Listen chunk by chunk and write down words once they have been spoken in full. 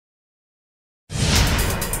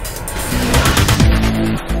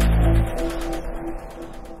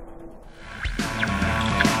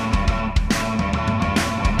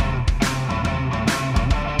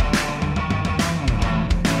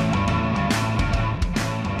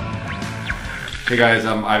Hey guys,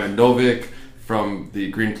 I'm Ivan Novick from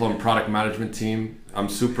the Greenplum product management team. I'm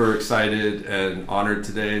super excited and honored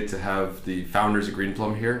today to have the founders of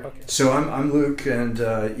Greenplum here. Okay. So I'm Luke, and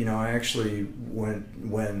I actually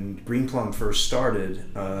when Greenplum first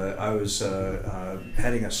started, I was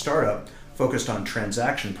heading a startup focused on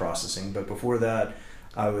transaction processing. But before that,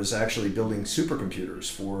 I was actually building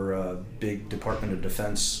supercomputers for big Department of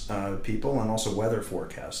Defense people and also weather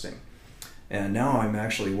forecasting. And now I'm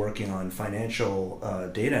actually working on financial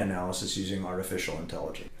data analysis using artificial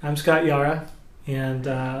intelligence. I'm Scott Yara, and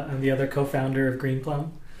I'm the other co-founder of Greenplum.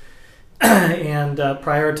 And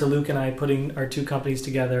prior to Luke and I putting our two companies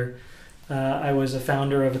together, I was a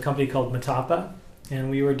founder of a company called Matapa, and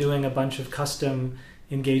we were doing a bunch of custom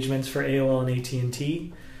engagements for AOL and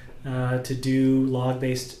AT&T to do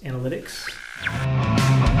log-based analytics.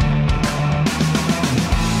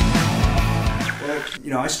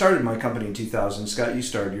 I started my company in 2000. Scott, you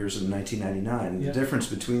started yours in 1999. Yeah. The difference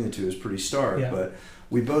between the two is pretty stark, Yeah. but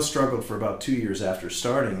we both struggled for about 2 years after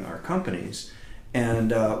starting our companies,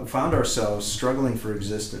 and found ourselves struggling for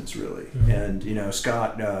existence, really. Mm-hmm. And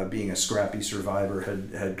Scott, being a scrappy survivor,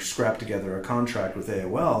 had scrapped together a contract with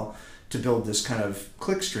AOL to build this kind of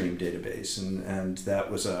clickstream database, and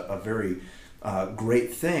that was a very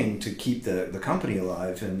great thing to keep the company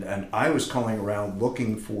alive. And I was calling around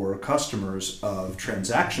looking for customers of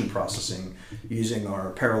transaction processing using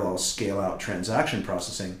our parallel scale-out transaction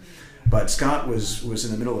processing. But Scott was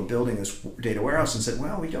in the middle of building this data warehouse and said,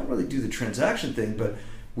 well, we don't really do the transaction thing, but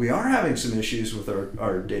we are having some issues with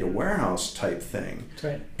our data warehouse type thing. That's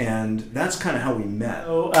right. And that's kind of how we met.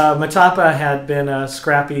 So, Matapa had been a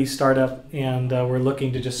scrappy startup, and were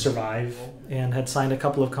looking to just survive, and had signed a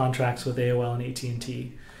couple of contracts with AOL and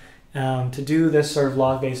AT&T to do this sort of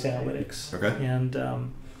log-based analytics. Okay. And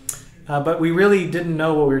but we really didn't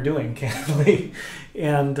know what we were doing, candidly,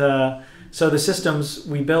 and so the systems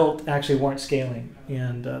we built actually weren't scaling,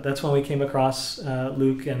 and that's when we came across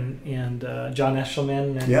Luke and John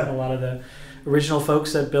Eshelman and Yeah. a lot of the original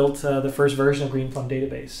folks that built the first version of Greenplum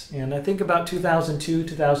Database. And I think about 2002,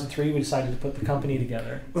 2003, we decided to put the company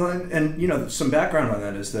together. Well, and some background on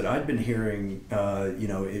that is that I'd been hearing,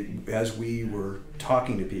 as we were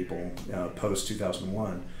talking to people post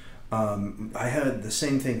 2001, I had the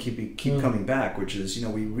same thing keep coming back, which is,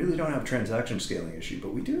 we really don't have a transaction scaling issue,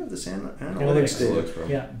 but we do have this analytics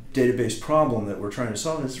database problem that we're trying to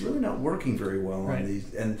solve, and it's really not working very well on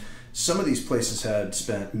these. And some of these places had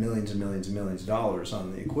spent millions and millions and millions of dollars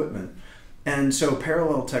on the equipment. And so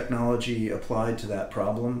parallel technology applied to that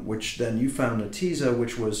problem, which then you found Netezza,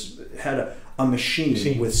 which had a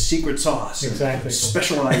machine with secret sauce, exactly, and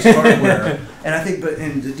specialized hardware. And I think, but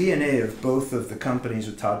in the DNA of both of the companies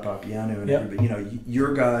with Todd Papiano and everybody,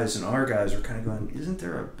 your guys and our guys are kind of going, isn't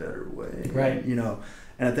there a better way? Right. And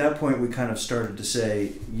at that point we kind of started to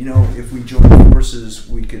say, if we join forces,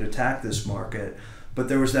 we could attack this market. But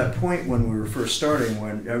there was that point when we were first starting,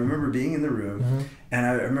 when I remember being in the room, and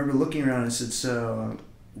I remember looking around and I said, so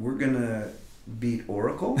we're going to beat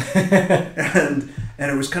Oracle? and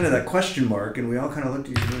it was kind of that question mark, and we all kind of looked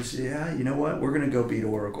at each other and said, yeah, you know what? We're going to go beat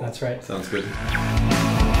Oracle. That's right. Sounds good.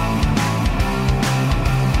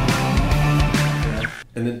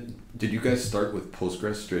 And then, did you guys start with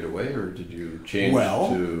Postgres straight away, or did you change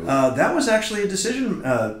to... that was actually a decision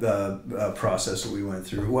process that we went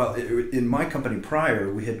through. Well, in my company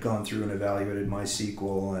prior, we had gone through and evaluated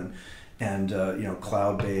MySQL and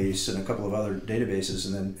Cloudbase and a couple of other databases,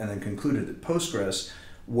 and then concluded that Postgres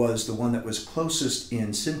was the one that was closest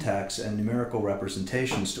in syntax and numerical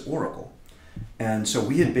representations to Oracle. And so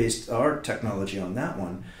we had based our technology on that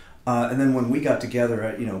one. And then when we got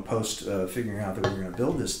together, post figuring out that we were going to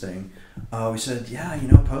build this thing, we said,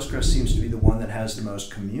 Postgres seems to be the one that has the most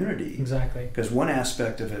community. Exactly. Because one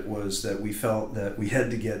aspect of it was that we felt that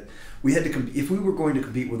if we were going to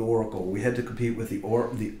compete with Oracle, we had to compete with the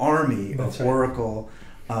army of Oracle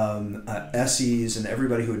SEs and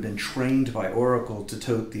everybody who had been trained by Oracle to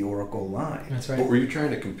tote the Oracle line. That's right. But were you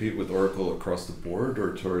trying to compete with Oracle across the board,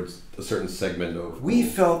 or towards a certain segment of... We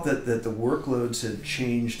felt that the workloads had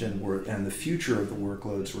changed, and the future of the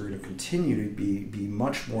workloads were going to continue to be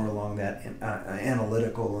much more along that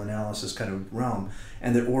analytical analysis kind of realm,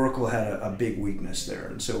 and that Oracle had a big weakness there.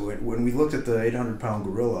 And so when we looked at the 800-pound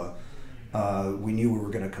gorilla, we knew we were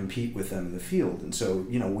going to compete with them in the field, and so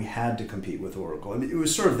we had to compete with Oracle. I mean, it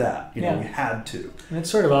was sort of that, we had to. And it's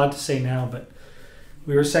sort of odd to say now, but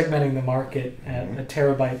we were segmenting the market at a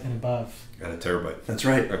terabyte and above. At a terabyte. That's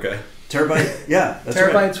right. Okay. Terabyte. Yeah. That's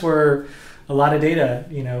Terabytes right. were a lot of data,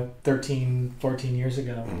 13, 14 years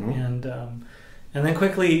ago, and then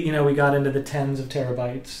quickly, we got into the tens of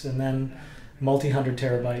terabytes, and then multi-hundred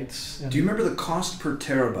terabytes. Do you remember the cost per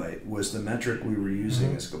terabyte was the metric we were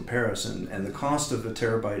using as a comparison, and the cost of a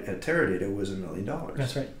terabyte at Teradata was $1 million.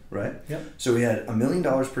 That's right. Right? Yep. So we had $1 million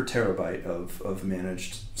per terabyte of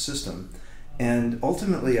managed system. And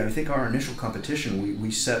ultimately, I think our initial competition,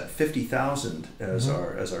 we set 50,000 as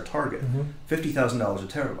our target. $50,000 a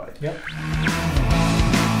terabyte. Yep.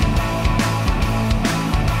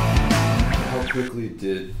 How quickly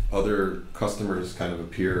did other customers kind of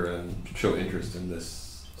appear and show interest in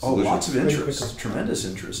this solution? Oh, lots of interest, tremendous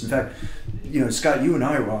interest. In fact, Scott, you and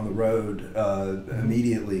I were on the road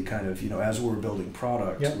immediately, kind of, as we were building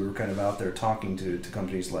product, we were kind of out there talking to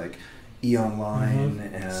companies like eOnline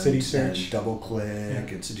and CitySearch, and DoubleClick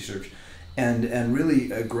and CitySearch, and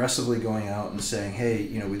really aggressively going out and saying, hey,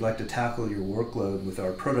 we'd like to tackle your workload with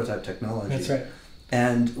our prototype technology. That's right.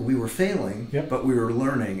 And we were failing, but we were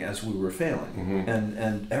learning as we were failing.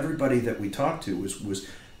 And everybody that we talked to was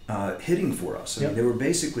hitting for us. I mean, they were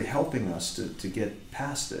basically helping us to get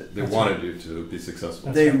past it. They wanted you to be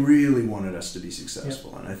successful. They really wanted us to be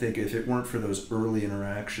successful. And I think if it weren't for those early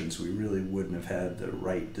interactions, we really wouldn't have had the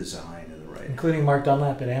right design and the right... Including Mark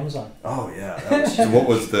Dunlap at Amazon. Oh, yeah. That was So what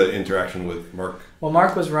was the interaction with Mark? Well,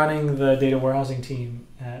 Mark was running the data warehousing team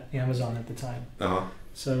at Amazon at the time.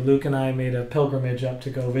 So Luke and I made a pilgrimage up to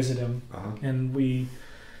go visit him. And we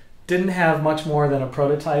didn't have much more than a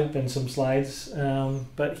prototype and some slides,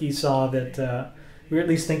 but he saw that we were at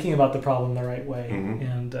least thinking about the problem the right way.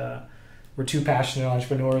 And we're two passionate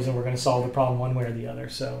entrepreneurs and we're going to solve the problem one way or the other.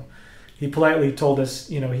 So he politely told us,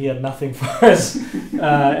 he had nothing for us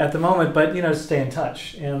at the moment, but, stay in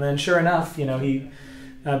touch. And then sure enough, he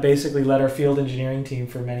basically led our field engineering team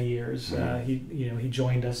for many years. He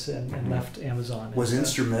joined us and left Amazon. Was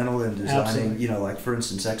instrumental in designing, like for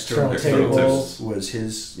instance, external tables was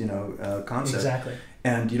his, concept. Exactly.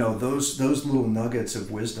 And those little nuggets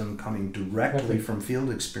of wisdom coming directly from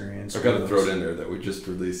field experience. I've got to throw it in there that we just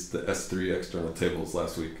released the S3 external tables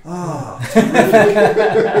last week.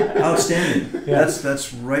 Outstanding.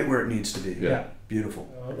 That's right where it needs to be. Yeah. Beautiful.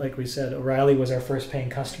 Like we said, O'Reilly was our first paying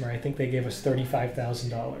customer. I think they gave us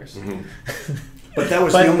 $35,000. But that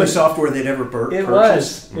was the only software they'd ever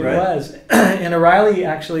purchased. It was. And O'Reilly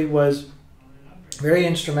actually was very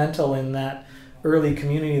instrumental in that early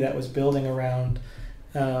community that was building around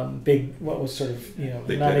what was sort of, not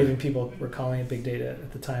data. even people were calling it big data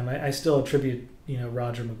at the time. I still attribute,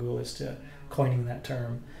 Roger Magoulas to coining that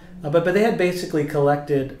term. But they had basically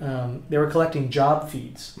collected, they were collecting job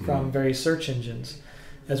feeds from various search engines,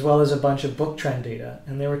 as well as a bunch of book trend data.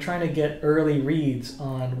 And they were trying to get early reads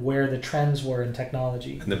on where the trends were in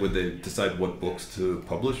technology. And then would they decide what books to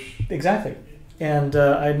publish? Exactly. And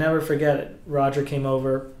I'd never forget it. Roger came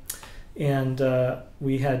over and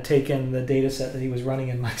we had taken the data set that he was running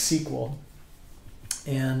in MySQL.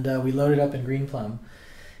 And we loaded up in Greenplum.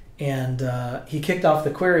 And he kicked off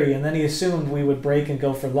the query, and then he assumed we would break and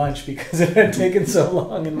go for lunch because it had taken so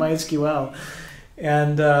long in MySQL.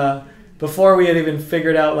 And before we had even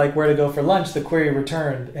figured out where to go for lunch, the query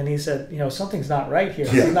returned, and he said, something's not right here.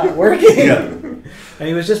 It's not working. And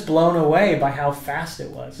he was just blown away by how fast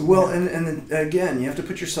it was. Well, and again, you have to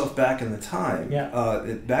put yourself back in the time.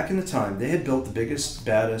 Back in the time, they had built the biggest,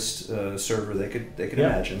 baddest server they could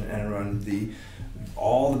imagine, and run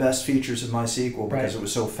all the best features of MySQL because it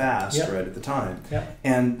was so fast right at the time.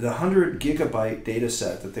 And the 100 gigabyte data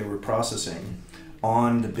set that they were processing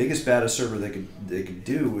on the biggest, baddest server they could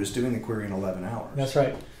do was doing the query in 11 hours. That's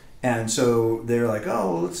right. And so they're like,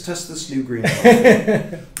 oh, well, let's test this new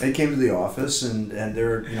Greenplum. They came to the office and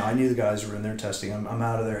they're, I knew the guys were in there testing. I'm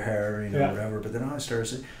out of their hair, whatever. But then I started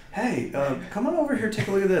saying, hey, come on over here, take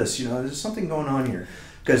a look at this. There's something going on here.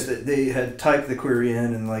 Because they had typed the query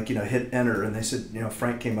in and hit enter, and they said,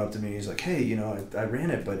 Frank came up to me and he's like, hey, I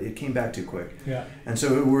ran it, but it came back too quick. And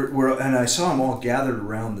so and I saw them all gathered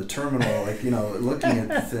around the terminal, looking at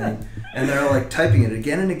the thing, and they're typing it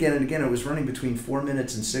again and again and again. It was running between 4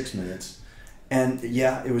 minutes and 6 minutes, and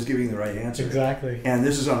it was giving the right answer. Exactly. And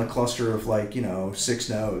this is on a cluster of 6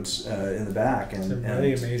 nodes in the back, and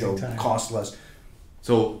really amazing time. Cost less.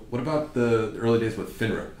 So what about the early days with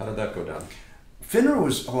FINRA? How did that go down? FINRA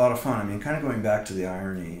was a lot of fun. I mean, kind of going back to the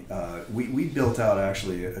irony, we built out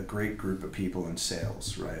actually a great group of people in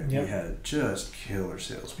sales, right? We had just killer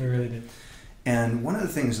sales people. We really did. And one of the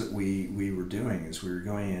things that we were doing is we were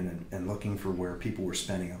going in and looking for where people were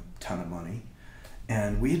spending a ton of money.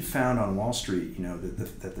 And we had found on Wall Street,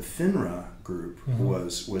 that the FINRA group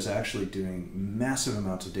was actually doing massive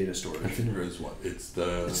amounts of data storage. And FINRA is what? It's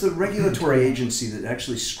the regulatory agency that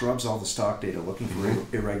actually scrubs all the stock data looking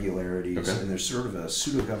for irregularities. And they're sort of a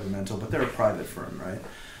pseudo-governmental, but they're a private firm, right?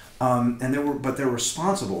 But they're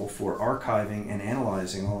responsible for archiving and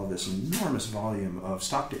analyzing all of this enormous volume of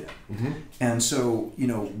stock data. Mm-hmm. And so,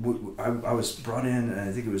 I was brought in, and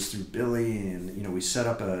I think it was through Billy, and we set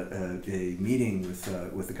up a meeting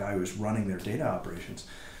with the guy who was running their data operations.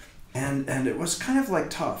 And it was kind of like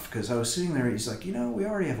tough, because I was sitting there, he's like, we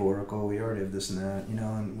already have Oracle, we already have this and that,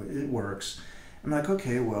 and it works. I'm like,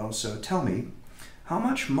 okay, well, so tell me, how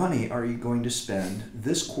much money are you going to spend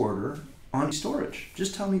this quarter on storage?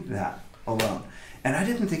 Just tell me that alone. And I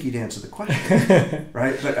didn't think he'd answer the question,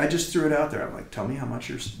 right? But I just threw it out there. I'm like, tell me how much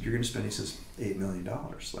you're going to spend. He says, $8 million,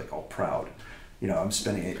 like all proud. I'm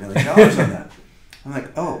spending $8 million on that. I'm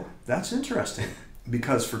like, oh, that's interesting.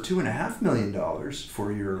 Because for $2.5 million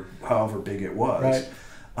for your however big it was, right.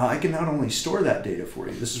 I can not only store that data for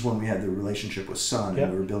you. This is when we had the relationship with Sun, yep.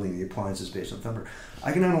 and we were building the appliances based on Thunder.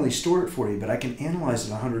 I can not only store it for you, but I can analyze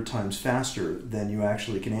it 100 times faster than you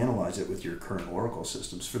actually can analyze it with your current Oracle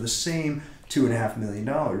systems for the same $2.5 million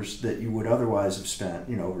that you would otherwise have spent,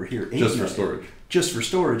 over here. Just for storage. Just for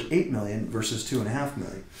storage, $8 million versus $2.5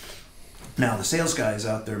 million. Now, the sales guys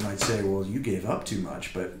out there might say, well, you gave up too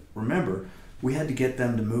much, but remember, we had to get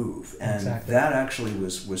them to move, and exactly. that actually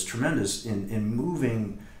was tremendous in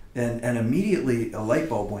moving, and immediately a light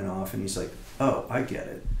bulb went off, and he's like, oh, I get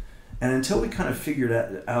it. And until we kind of figured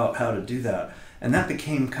out how to do that, and that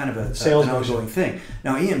became kind of an ongoing thing.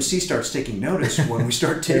 Now EMC starts taking notice when we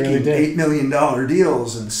start taking really $8 million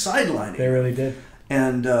deals and sidelining. They really did.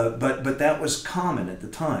 And but that was common at the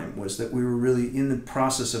time, was that we were really in the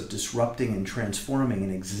process of disrupting and transforming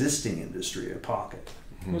an existing industry, a pocket.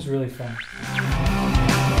 It was really fun.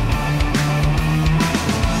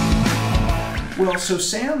 Well, so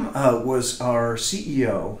Sam was our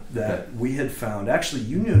CEO that we had found. Actually,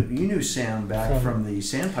 you knew Sam back from the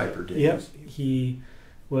Sandpiper days. Yep, he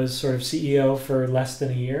was sort of CEO for less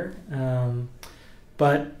than a year,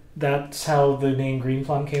 but that's how the name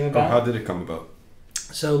Greenplum came about. How did it come about?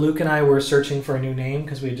 So Luke and I were searching for a new name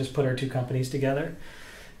because we had just put our two companies together,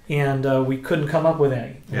 and we couldn't come up with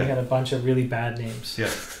any. Yeah. We had a bunch of really bad names. Yeah.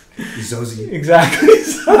 Zozy. Exactly.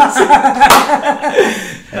 So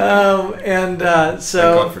thank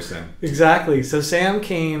God for Sam. Exactly. So Sam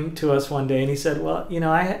came to us one day and he said, well,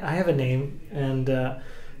 I have a name, and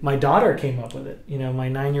my daughter came up with it. My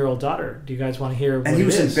 9-year-old daughter. Do you guys want to hear what it is? And he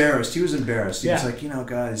was embarrassed. He was embarrassed. He yeah. was like,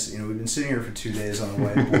 guys, we've been sitting here for 2 days on the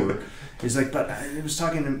whiteboard. He's like, but I was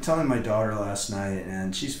telling my daughter last night,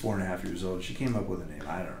 and she's 4.5 years old. She came up with a name.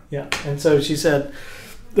 I don't know. Yeah. And so she said,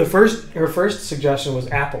 her first suggestion was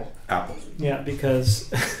Apple. Apple. Yeah, because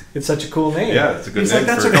it's such a cool name. Yeah, it's a good He's name.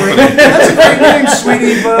 Like, that's a great name,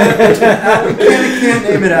 sweetie, but we can't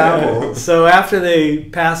name it Apple. So after they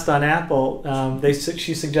passed on Apple,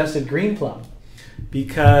 she suggested Greenplum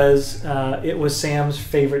because it was Sam's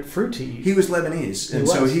favorite fruit to eat. He was Lebanese, and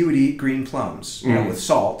so he would eat green plums with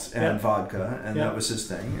salt and vodka, and that was his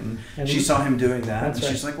thing. And she saw him doing that, and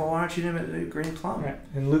she's like, well, why don't you name it Green Plum? Right.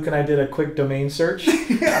 And Luke and I did a quick domain search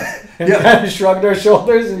and yeah. kind of shrugged our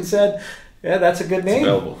shoulders and said, yeah, that's a good name. It's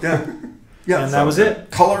available. Yeah. Yeah, and that was it.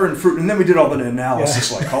 Color and fruit, and then we did all the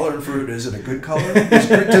analysis, like color and fruit. Is it a good color?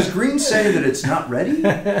 Does green say that it's not ready,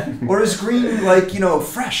 or is green like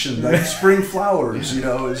fresh and like spring flowers?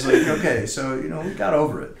 It's like okay, so we got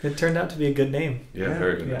over it. It turned out to be a good name. Yeah,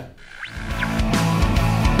 very good. Yeah.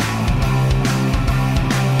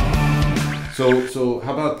 So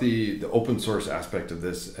how about the open source aspect of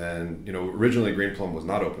this? And originally Greenplum was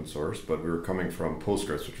not open source, but we were coming from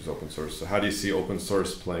Postgres, which was open source. So how do you see open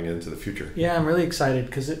source playing into the future? Yeah, I'm really excited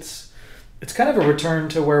because it's kind of a return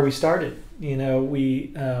to where we started.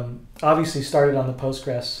 We obviously started on the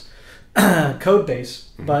Postgres code base,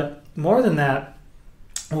 but more than that,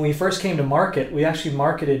 when we first came to market, we actually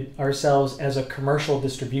marketed ourselves as a commercial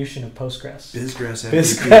distribution of Postgres.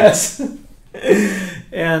 Bizgres.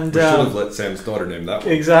 And we should have let Sam's daughter name that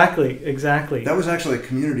one. Exactly. That was actually a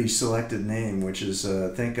community selected name, which is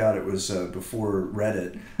thank God it was before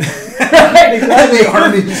Reddit. Right, exactly. The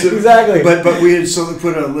armies of, exactly. But we had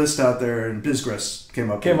put a list out there, and Bizgres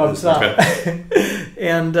came up top.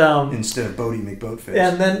 And instead of Bodie McBoatface.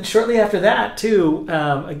 And then shortly after that, too,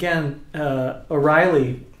 again,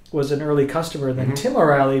 O'Reilly was an early customer. Then Tim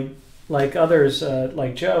O'Reilly, like others,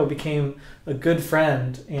 like Joe, became a good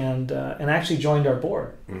friend and actually joined our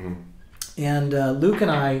board. Mm-hmm. And Luke and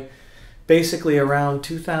I, basically around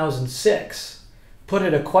 2006, put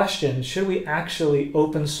it a question: should we actually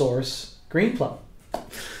open source Greenplum?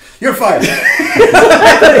 You're fired.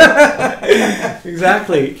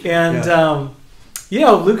 Exactly. And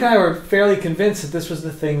Luke and I were fairly convinced that this was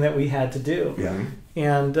the thing that we had to do. Yeah.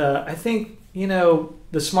 And I think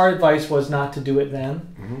the smart advice was not to do it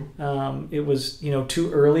then. Mm-hmm. It was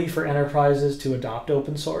too early for enterprises to adopt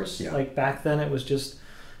open source. Yeah. Like back then, it was just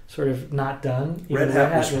sort of not done. Red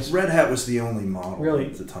Hat was the only model really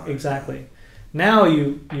at the time. Exactly. Now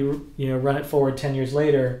you run it forward 10 years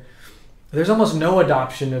later. There's almost no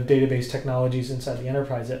adoption of database technologies inside the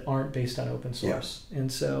enterprise that aren't based on open source. Yeah.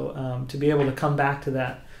 And so to be able to come back to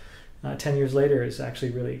that 10 years later is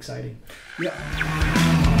actually really exciting.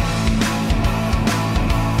 Yeah.